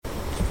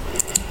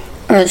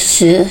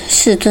20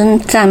世尊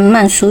赞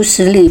曼殊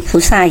室利菩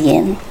萨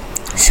言：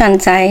善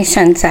哉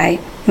善哉，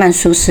曼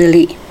殊室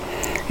利！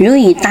如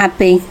以大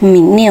悲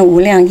悯念无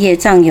量业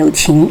障有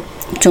情，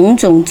种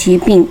种疾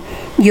病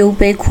忧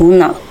悲苦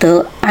恼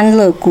得安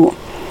乐故，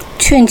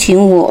劝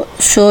请我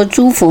说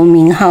诸佛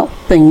名号，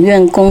本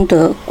愿功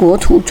德国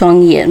土庄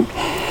严。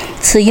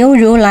此由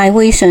如来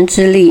威神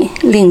之力，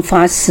令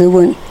发斯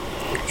问。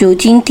汝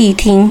今谛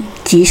听，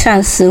极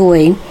善思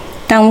维，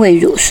当为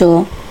汝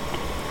说。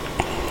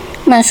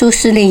曼殊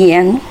室利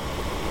言：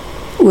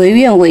唯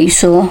愿为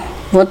说。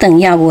我等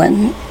要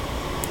闻。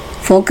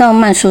佛告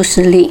曼殊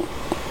室利：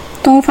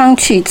东方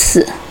去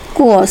此，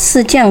过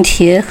四绛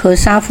伽和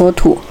沙佛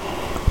土，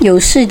有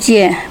世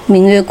界，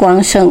名曰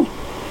光胜。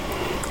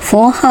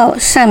佛号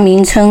善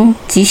名称，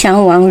吉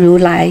祥王如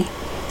来，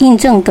印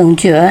证等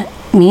觉，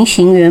明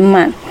行圆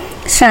满，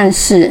善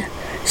事，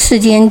世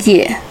间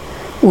界，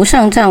无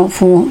上丈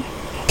夫，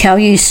调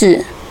御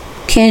士，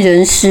天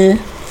人师，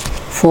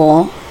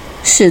佛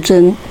世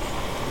尊。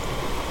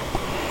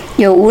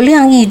有无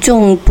量义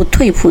众不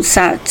退菩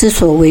萨之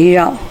所围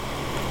绕，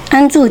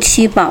安住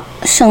七宝，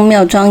圣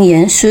妙庄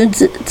严狮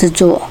子之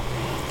座。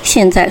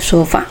现在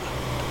说法。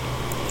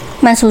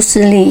曼殊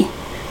室利，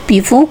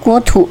彼佛国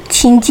土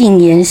清净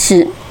严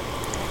饰，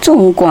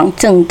众广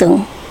正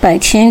等100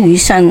千余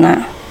刹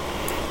那，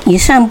以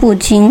善不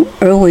精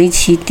而为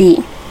其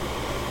地，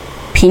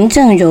平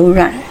正柔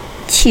软，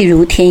气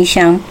如天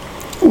香，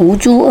无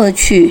诸恶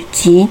趣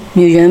及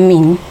女人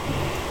名，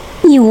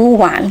亦无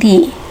瓦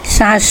砾、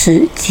砂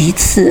石及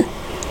刺，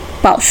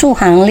宝树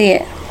行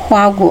列，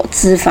花果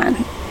枝繁，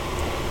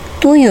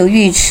多有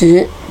浴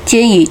池，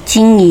皆以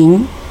金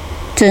银、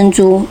珍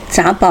珠、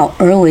杂宝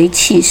而为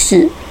器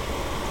室。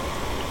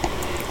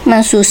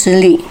曼殊室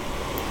利，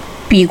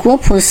彼国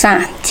菩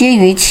萨皆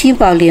于七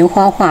宝莲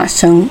花化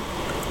生，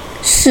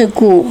是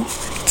故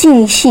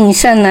尽信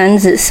善男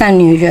子、善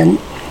女人，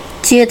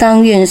皆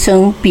当愿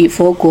生彼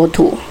佛国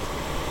土。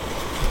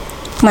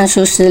曼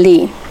殊室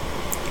利，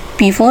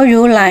彼佛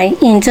如来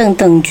印证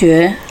等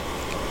觉，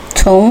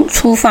从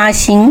初发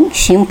心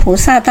行菩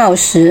萨道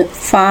时，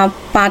发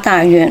8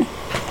大愿。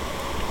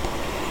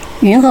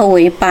云何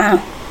为8？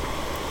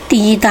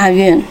第一大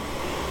愿：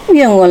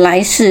愿我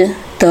来世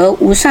得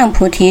无上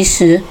菩提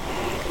时，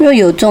若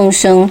有众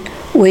生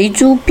为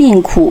诸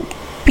病苦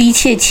逼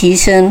切其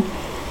身，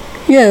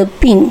热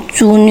病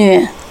诸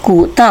疟、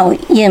蛊盗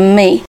厌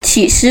魅、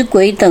起尸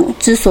鬼等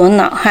之所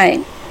恼害，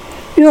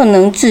若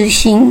能至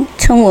心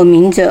称我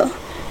名者，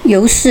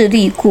由是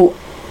力故，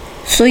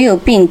所有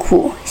病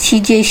苦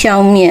悉皆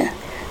消灭，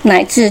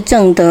乃至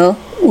证得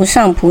无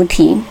上菩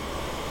提。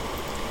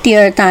第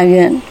二大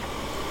愿：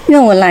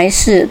愿我来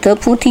世得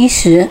菩提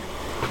时，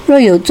若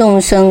有众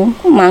生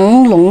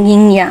盲聋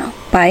喑哑、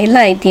白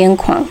赖癫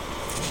狂、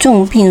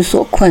重病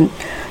所困，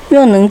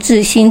若能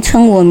至心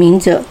称我名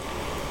者，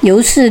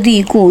由是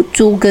力故，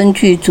诸根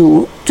具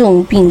足，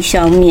重病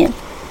消灭，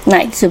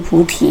乃至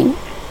菩提。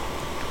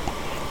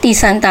第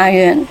三大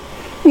愿：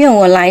愿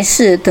我来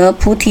世得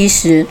菩提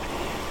时，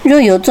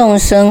若有众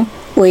生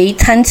为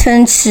贪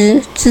嗔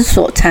痴之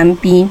所缠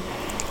逼，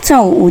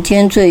造无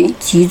间罪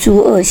及诸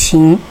恶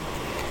行，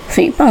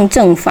诽谤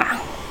正法，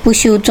不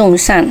修众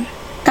善，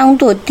当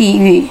堕地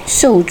狱，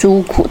受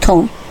诸苦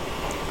痛。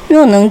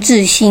若能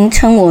至心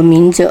称我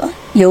名者，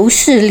由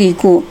是力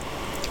故，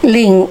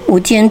令无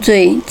间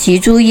罪及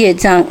诸业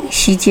障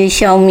悉皆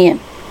消灭，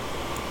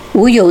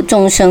无有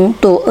众生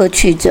堕恶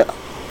趣者，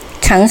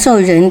长寿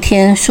人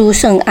天，殊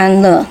胜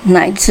安乐，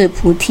乃至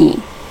菩提。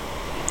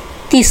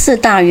第四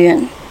大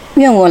愿：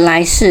愿我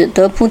来世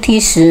得菩提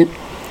时，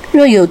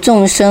若有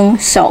众生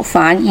少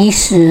乏衣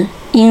食，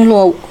璎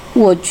珞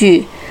卧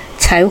具、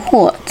财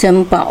货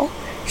珍宝、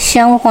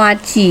香花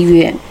伎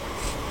乐，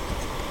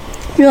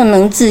若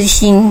能至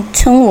心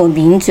称我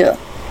名者，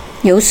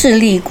由是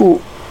力故，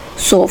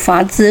所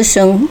乏资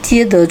生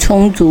皆得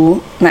充足，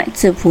乃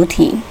至菩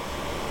提。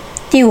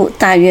第五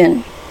大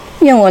愿：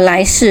愿我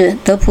来世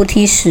得菩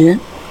提时，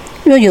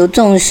若有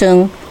众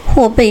生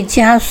或被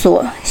枷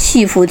锁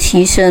系缚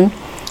其身，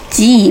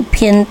即以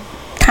偏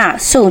袒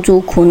受诸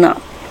苦恼，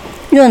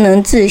若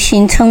能至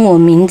心称我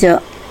名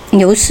者，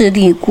由是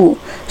力故，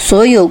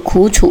所有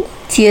苦楚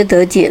皆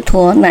得解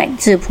脱，乃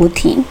至菩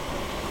提。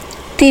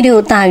第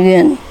六大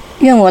愿：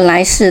愿我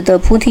来世得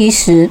菩提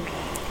时，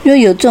若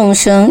有众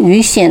生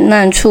于险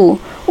难处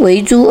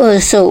为诸恶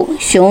兽、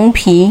熊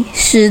皮、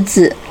狮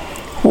子、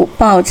虎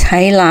豹、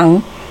豺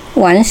狼、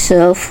顽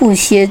蛇、蝮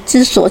蝎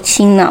之所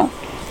侵扰，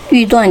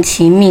欲断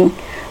其命，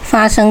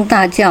发声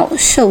大叫，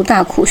受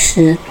大苦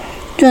时，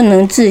若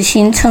能至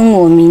心称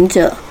我名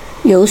者，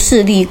由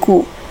是力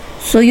故，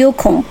所有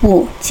恐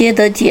怖皆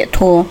得解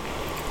脱，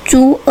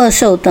诸恶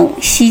兽等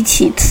悉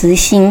起慈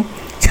心，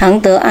常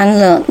得安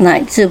乐，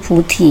乃至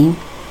菩提。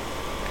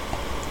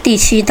第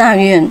七大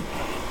愿：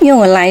愿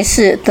我来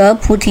世得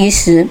菩提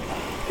时，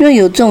若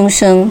有众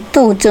生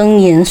斗争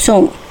言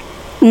诵，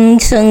因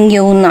生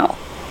忧恼，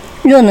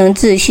若能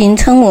至心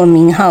称我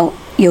名号，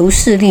由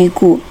是力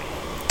故，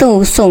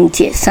斗诵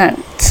解散，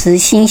慈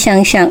心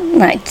相向，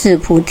乃至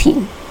菩提。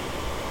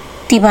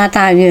第八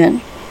大愿：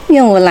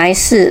愿我来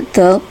世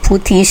得菩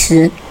提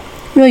时，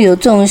若有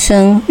众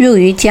生入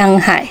于江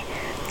海，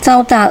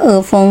遭大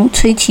恶风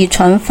吹其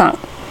船舫，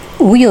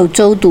无有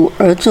舟渡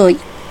而作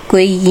皈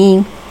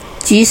依，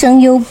即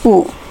生忧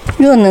怖。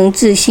若能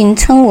自心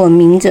称我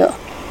名者，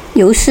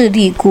由是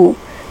力故，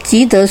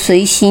即得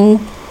随心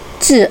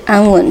至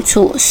安稳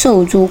处，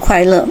受诸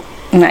快乐，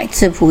乃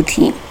至菩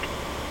提。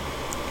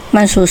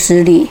曼殊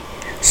室利，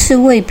是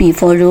为彼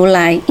佛如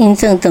来应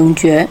证等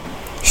觉，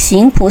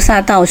行菩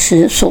萨道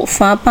时所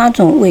发8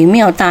种微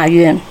妙大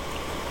愿。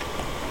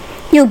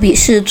又彼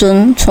世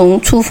尊从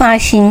初发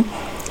心，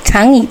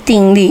常以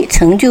定力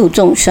成就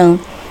众生，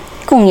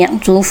供养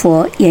诸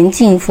佛，严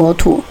净佛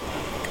土，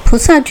菩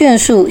萨眷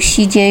属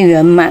悉皆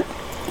圆满。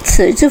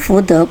此之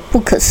福德不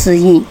可思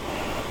议，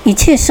一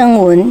切声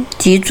闻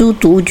及诸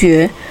独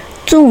觉，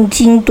众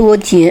经多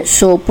劫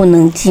说不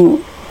能尽，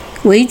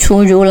唯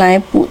除如来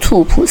补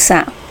处菩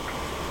萨。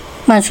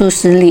曼殊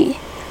室利，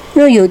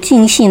若有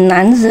净信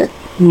男子、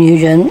女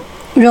人、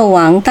肉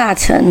王大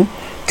臣、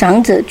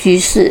长者居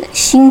士，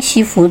心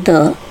其福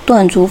德，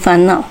断诸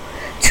烦恼，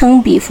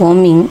称彼佛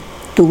名，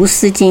读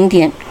思经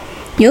典，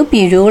有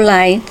彼如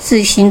来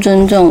自心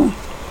尊重，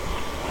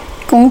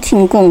恭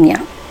敬供养，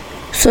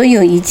所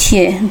有一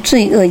切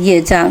罪恶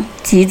业障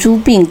及诸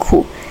病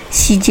苦，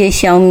悉皆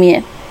消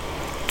灭。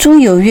诸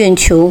有愿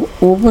求，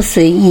无不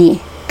随意，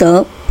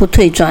得不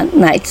退转，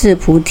乃至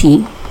菩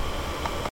提。